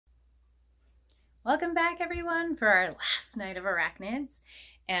Welcome back, everyone, for our last night of Arachnids,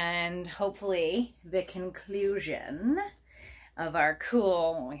 and hopefully the conclusion of our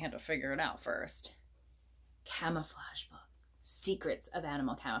cool, we had to figure it out first, camouflage book, Secrets of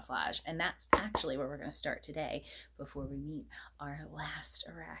Animal Camouflage. And that's actually where we're going to start today before we meet our last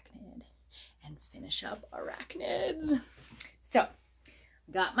arachnid and finish up Arachnids. So,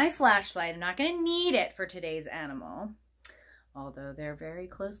 got my flashlight. I'm not going to need it for today's animal, although they're very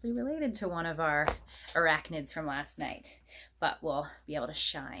closely related to one of our arachnids from last night. But we'll be able to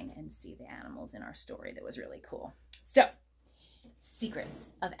shine and see the animals in our story that was really cool. So, Secrets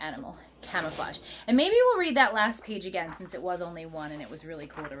of Animal Camouflage. And maybe we'll read that last page again since it was only one and it was really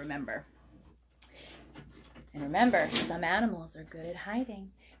cool to remember. And remember, some animals are good at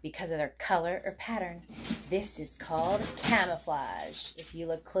hiding because of their color or pattern. This is called camouflage. If you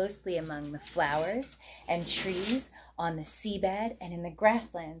look closely among the flowers and trees on the seabed and in the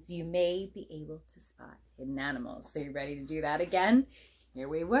grasslands, you may be able to spot hidden animals. So you ready to do that again? Here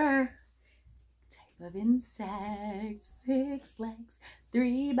we were. Type of insect, 6 legs,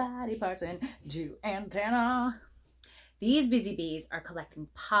 3 body parts, and 2 antennae. These busy bees are collecting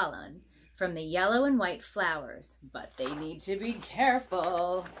pollen from the yellow and white flowers, but they need to be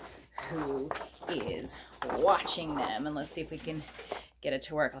careful who is watching them. And let's see if we can get it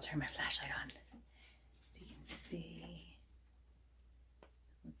to work. I'll turn my flashlight on so you can see.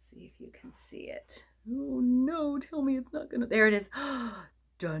 Let's see if you can see it. Oh no, tell me it's not gonna. There it is.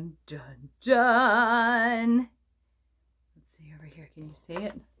 Dun, dun, dun. Let's see over here. Can you see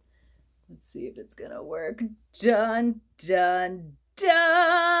it? Let's see if it's gonna work. Dun, dun,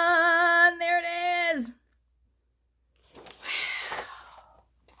 done! There it is! Wow.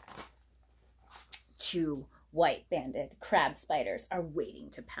 2 white-banded crab spiders are waiting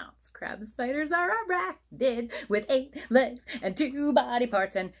to pounce. Crab spiders are arachnids with 8 legs and 2 body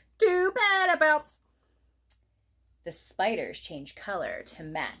parts and 2 pedipalps. The spiders change color to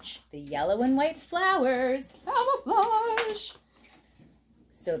match the yellow and white flowers. Camouflage!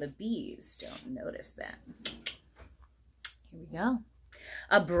 So the bees don't notice them. Here we go.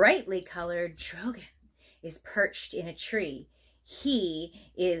 A brightly colored trogon is perched in a tree. He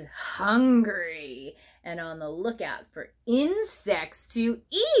is hungry and on the lookout for insects to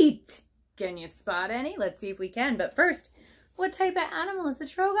eat. Can you spot any? Let's see if we can. But first, what type of animal is the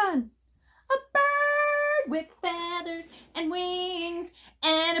trogon? A bird with feathers and wings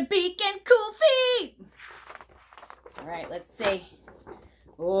and a beak and cool feet. All right, let's see.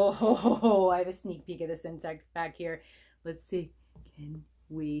 Oh, I have a sneak peek of this insect back here. Let's see. Can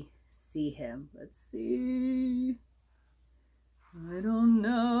we see him? Let's see. I don't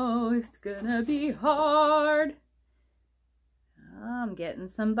know. It's gonna be hard. I'm getting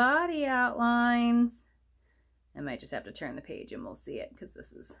some body outlines. I might just have to turn the page and we'll see it because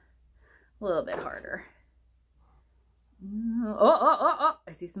this is a little bit harder. Oh,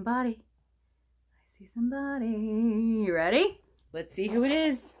 I see some body. I see some body. You ready? Let's see who it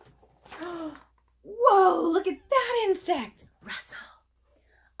is. Whoa, look at that insect. Russell.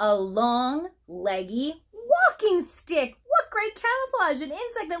 A long, leggy walking stick. What great camouflage. An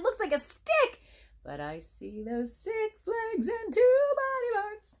insect that looks like a stick. But I see those 6 legs and 2 body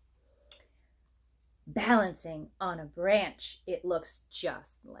parts. Balancing on a branch, it looks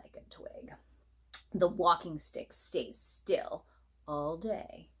just like a twig. The walking stick stays still all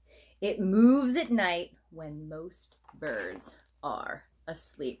day. It moves at night when most birds are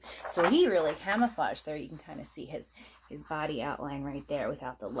asleep. So he really camouflaged there. You can kind of see his body outline right there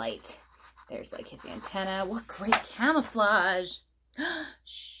without the light. There's like his antenna. What great camouflage.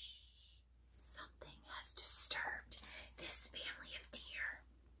 Shh. Something has disturbed this family of deer.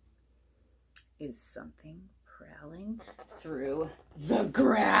 Is something prowling through the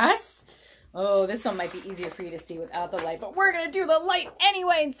grass? Oh, this one might be easier for you to see without the light, but we're gonna do the light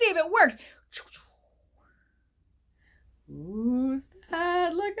anyway and see if it works. Who's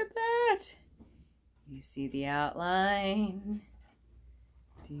that? Look at that. You see the outline?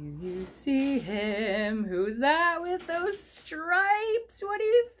 Do you see him? Who's that with those stripes? What do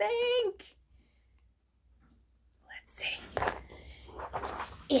you think? Let's see.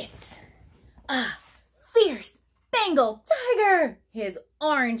 It's a fierce Bengal tiger. His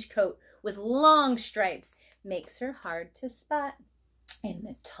orange coat with long stripes makes her hard to spot in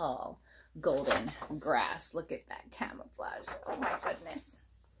the tall golden grass. Look at that camouflage. Oh my goodness.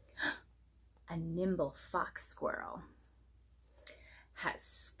 A nimble fox squirrel has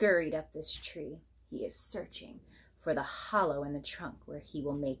scurried up this tree. He is searching for the hollow in the trunk where he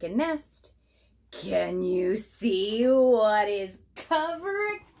will make a nest. Can you see what is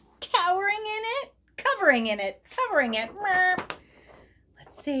covering it?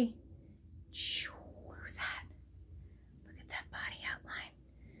 Let's see.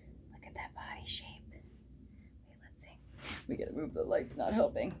 We gotta move the light, not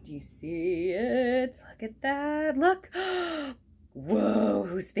helping. Do you see it? Look at that, look. Whoa,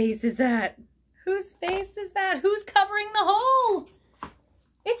 whose face is that? Whose face is that? Who's covering the hole?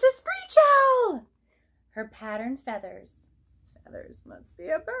 It's a screech owl. Her patterned feathers must be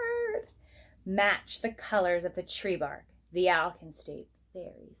a bird, match the colors of the tree bark. The owl can stay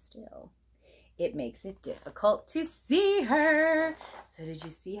very still. It makes it difficult to see her. So did you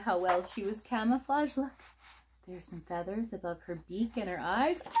see how well she was camouflaged? Look, there's some feathers above her beak and her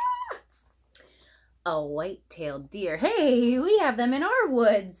eyes. Ah! A white-tailed deer, hey, we have them in our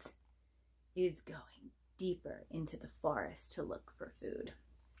woods, is going deeper into the forest to look for food.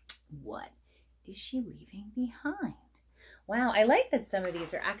 What is she leaving behind? Wow, I like that some of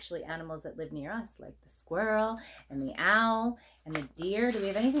these are actually animals that live near us, like the squirrel and the owl and the deer. Do we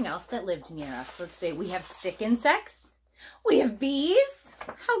have anything else that lived near us? Let's see, we have stick insects. We have bees.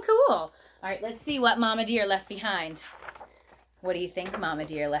 How cool. All right, let's see what Mama Deer left behind. What do you think Mama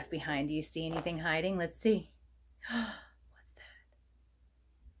Deer left behind? Do you see anything hiding? Let's see. What's that?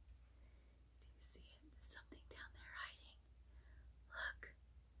 Do you see it? There's something down there hiding.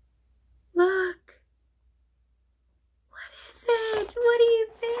 Look. Look. It? What do you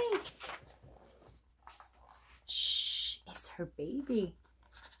think? Shh, it's her baby.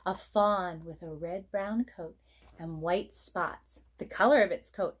 A fawn with a red-brown coat and white spots. The color of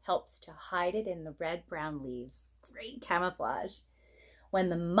its coat helps to hide it in the red-brown leaves. Great camouflage. When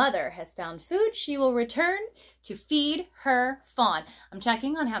the mother has found food, she will return to feed her fawn. I'm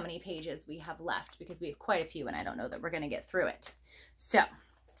checking on how many pages we have left because we have quite a few and I don't know that we're going to get through it. So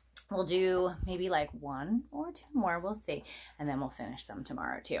we'll do maybe like 1 or 2 more. We'll see. And then we'll finish some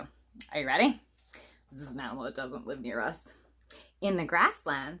tomorrow too. Are you ready? This is an animal that doesn't live near us. In the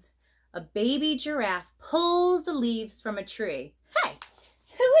grasslands, a baby giraffe pulls the leaves from a tree. Hey,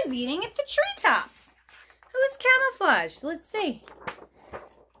 who is eating at the treetops? Who is camouflaged? Let's see.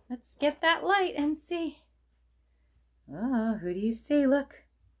 Let's get that light and see. Oh, who do you see? Look.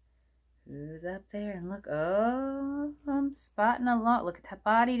 Who's up there? And look, oh, I'm spotting a lot. Look at that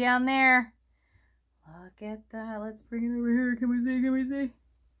body down there. Look at that. Let's bring it over here. Can we see? Can we see?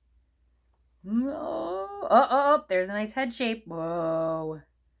 Oh, there's a nice head shape. Whoa.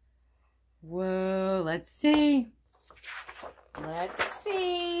 Whoa, let's see. Let's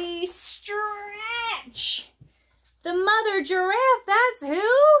see. Stretch. The mother giraffe, that's who?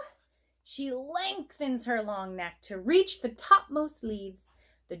 She lengthens her long neck to reach the topmost leaves.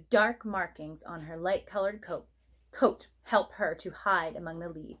 The dark markings on her light-colored coat help her to hide among the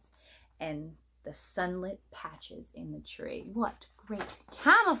leaves and the sunlit patches in the tree. What great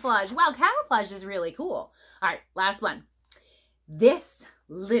camouflage. Wow, camouflage is really cool. All right, last one. This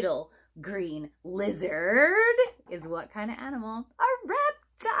little green lizard is what kind of animal? A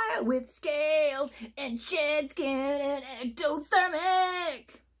reptile with scales and shed skin and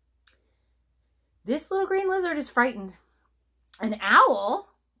ectothermic. This little green lizard is frightened. An owl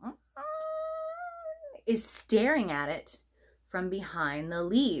is staring at it from behind the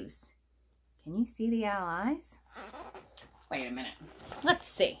leaves. Can you see the owl eyes? Wait a minute. Let's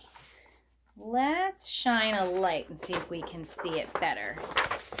see. Let's shine a light and see if we can see it better.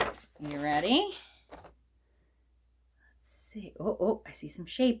 You ready? Let's see. Oh, I see some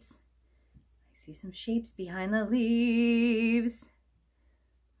shapes. I see some shapes behind the leaves.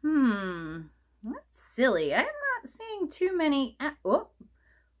 That's silly. I'm not seeing too many. Oh,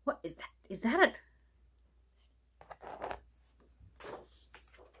 what is that? Is that a...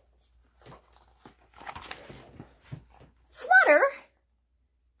 Flutter?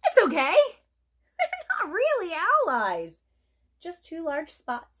 It's okay. They're not really owl eyes. Just 2 large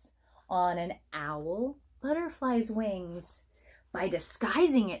spots on an owl butterfly's wings. By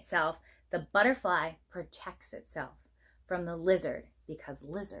disguising itself, the butterfly protects itself from the lizard because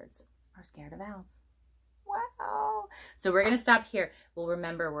lizards are scared of owls. Wow. So we're going to stop here. We'll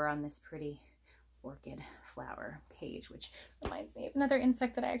remember we're on this pretty orchid flower page, which reminds me of another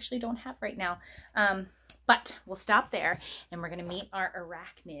insect that I actually don't have right now. But we'll stop there and we're going to meet our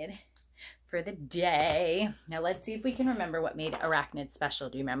arachnid for the day. Now let's see if we can remember what made arachnids special.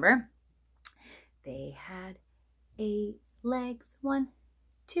 Do you remember? They had 8 legs. 1,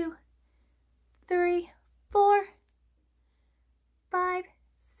 2, 3, 4, 5,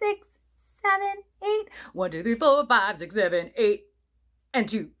 6, 7, 8. 1, 2, 3, 4, 5, 6, 7, 8. And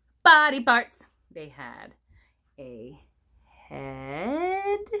 2 body parts. They had a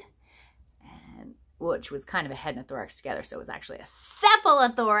head, and which was kind of a head and a thorax together, so it was actually a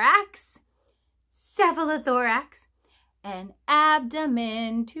cephalothorax. Cephalothorax. And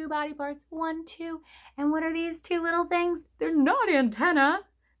abdomen. 2 body parts. 1, 2. And what are these 2 little things? They're not antennae.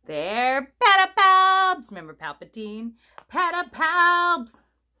 They're pedipalps. Remember Palpatine? Pedipalps.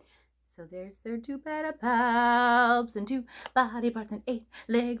 So there's their 2 pedipalps and 2 body parts and 8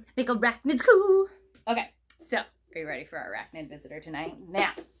 legs. Make arachnids cool. Okay, so are you ready for our arachnid visitor tonight?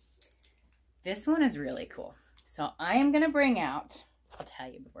 Now, this one is really cool. So I am going to bring out, I'll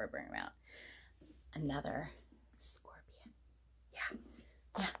tell you before I bring him out, another scorpion. Yeah.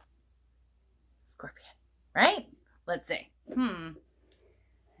 Scorpion, right? Let's see.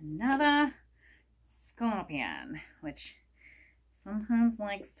 Another scorpion, which sometimes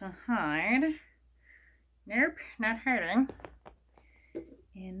likes to hide. Nope, not hiding.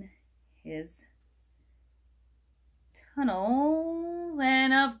 In his tunnels.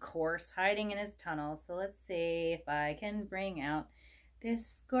 And of course, hiding in his tunnels. So let's see if I can bring out this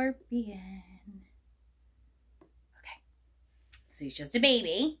scorpion. Okay. So he's just a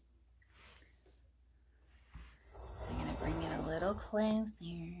baby. I'm going to bring it a little closer so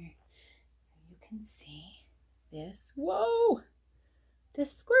you can see this. Whoa!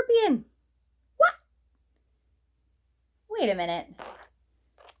 This scorpion. What? Wait a minute.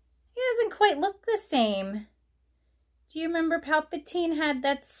 He doesn't quite look the same. Do you remember Palpatine had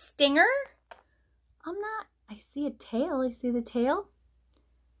that stinger? I see a tail. I see the tail.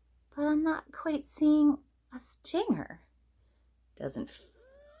 But I'm not quite seeing a stinger. Doesn't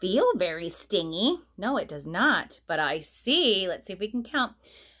feel very stingy. No, it does not. But I see, let's see if we can count.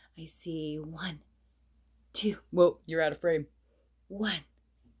 I see 1, 2. Whoa, you're out of frame. 1,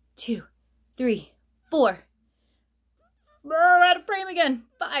 2, 3, 4. Oh, out of frame again.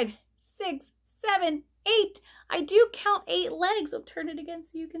 5, 6, 7, 8. I do count 8 legs. I'll turn it again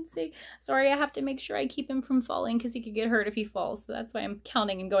so you can see. Sorry, I have to make sure I keep him from falling because he could get hurt if he falls. So that's why I'm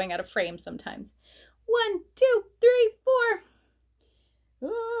counting and going out of frame sometimes. 1, 2, 3, 4. 5,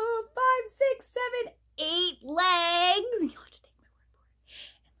 6, 7, 8 legs. You'll have to take my word for it.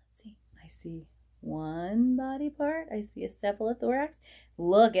 And let's see. I see 1 body part. I see a cephalothorax.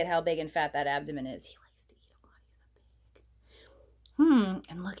 Look at how big and fat that abdomen is. He likes to eat a lot. He's a pig.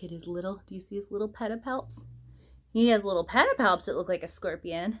 And look at his little, do you see his little pedipalps? He has little pedipalps that look like a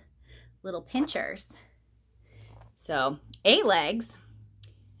scorpion. Little pinchers. So 8 legs,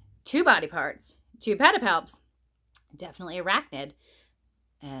 2 body parts, 2 pedipalps. Definitely arachnid.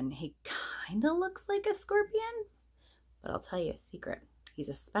 And he kind of looks like a scorpion. But I'll tell you a secret. He's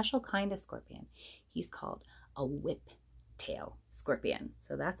a special kind of scorpion. He's called a whip-tail scorpion.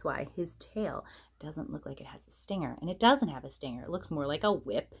 So that's why his tail doesn't look like it has a stinger. And it doesn't have a stinger. It looks more like a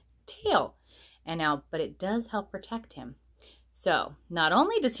whip tail. And now, but it does help protect him. So not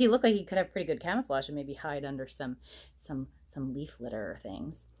only does he look like he could have pretty good camouflage and maybe hide under some leaf litter or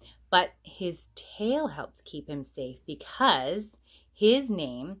things, but his tail helps keep him safe because his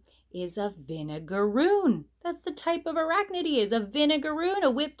name is a Vinegaroon. That's the type of arachnid he is, a Vinegaroon,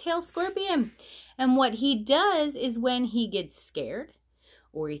 a whip-tail scorpion. And what he does is when he gets scared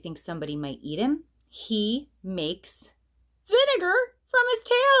or he thinks somebody might eat him, he makes vinegar from his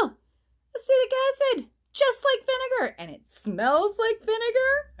tail. Acetic acid, just like vinegar. And it smells like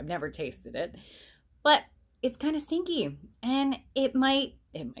vinegar. I've never tasted it, but it's kind of stinky. And it might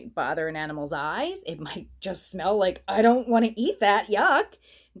bother an animal's eyes. It might just smell like, I don't want to eat that, yuck.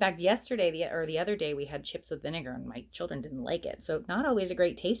 In fact, yesterday or the other day, we had chips with vinegar and my children didn't like it. So not always a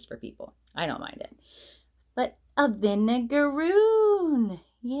great taste for people. I don't mind it. But a Vinegaroon,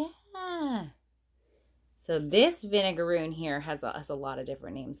 yeah. So this Vinegaroon here has a lot of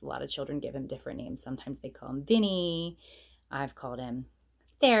different names. A lot of children give him different names. Sometimes they call him Vinny. I've called him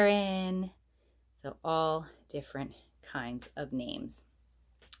Theron. So all different kinds of names.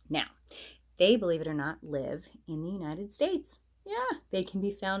 Now, they, believe it or not, live in the United States. Yeah, they can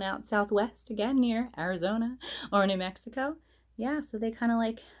be found out southwest, again, near Arizona or New Mexico. Yeah, so they kind of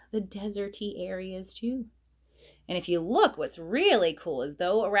like the deserty areas too. And if you look, what's really cool is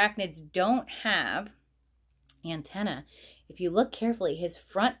though arachnids don't have antenna, if you look carefully, his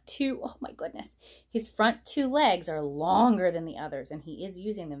front 2 legs are longer than the others, and he is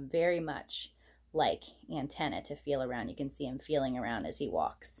using them very much like antenna to feel around. You can see him feeling around as he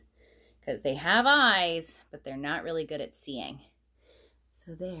walks because they have eyes, but they're not really good at seeing.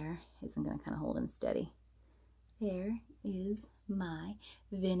 So there, I'm going to kind of hold him steady. There is my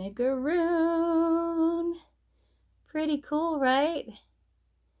Vinegaroon. Pretty cool, right?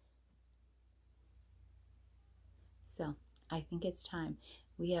 So I think it's time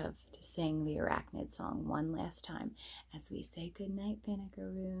we have to sing the arachnid song one last time as we say goodnight,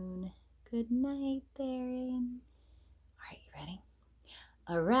 Vinegaroon. Good night, Theron. All right, you ready?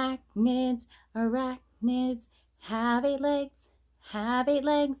 Arachnids, arachnids, have 8 legs, have 8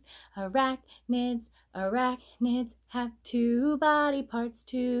 legs. Arachnids, Arachnids have two body parts,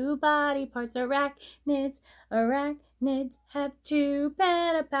 two body parts. Arachnids, arachnids have two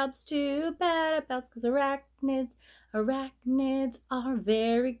pedipalps, two pedipalps. Because arachnids are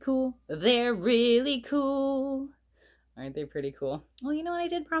very cool. They're really cool. Aren't they pretty cool? Well, you know what? I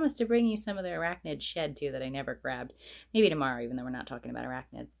did promise to bring you some of the arachnid shed too that I never grabbed. Maybe tomorrow, even though we're not talking about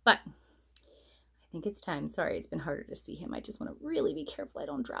arachnids. But I think it's time. Sorry, it's been harder to see him. I just want to really be careful I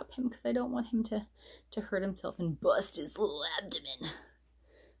don't drop him because I don't want him to hurt himself and bust his little abdomen.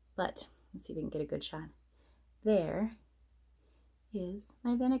 But let's see if we can get a good shot. There is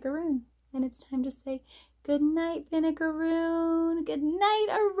my Vinegaroon. And it's time to say good night, Vinegaroon. Good night,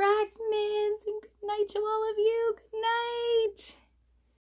 arachnids. And good night to all of you. Good night.